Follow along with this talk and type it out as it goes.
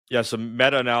Yeah, so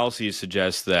meta-analyses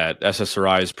suggest that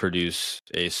SSRIs produce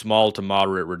a small to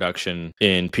moderate reduction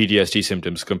in PTSD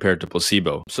symptoms compared to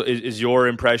placebo. So is your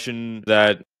impression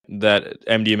that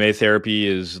MDMA therapy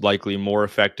is likely more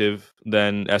effective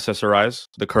than SSRIs,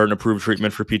 the current approved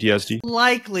treatment for PTSD?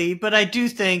 Likely, but I do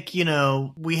think,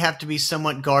 we have to be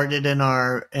somewhat guarded in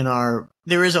our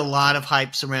there is a lot of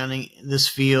hype surrounding this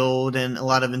field and a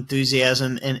lot of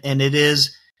enthusiasm, and it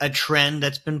is a trend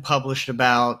that's been published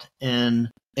about in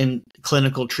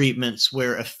clinical treatments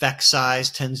where effect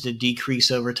size tends to decrease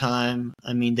over time.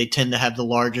 I mean, they tend to have the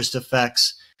largest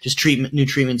effects, just new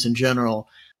treatments in general,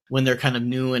 when they're kind of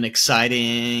new and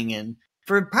exciting, and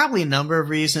for probably a number of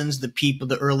reasons.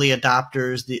 The early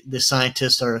adopters, the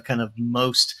scientists are kind of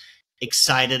most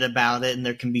excited about it, and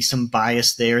there can be some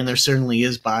bias there, and there certainly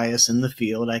is bias in the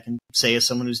field. I can say as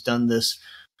someone who's done this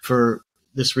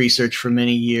research for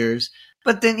many years.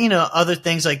 But then, other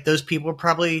things like those people are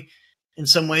probably, in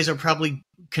some ways, are probably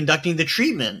conducting the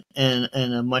treatment in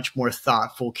a much more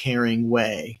thoughtful, caring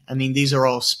way. I mean, these are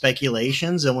all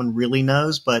speculations. No one really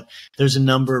knows, but there's a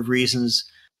number of reasons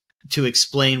to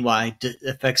explain why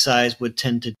effect size would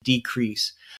tend to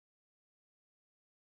decrease.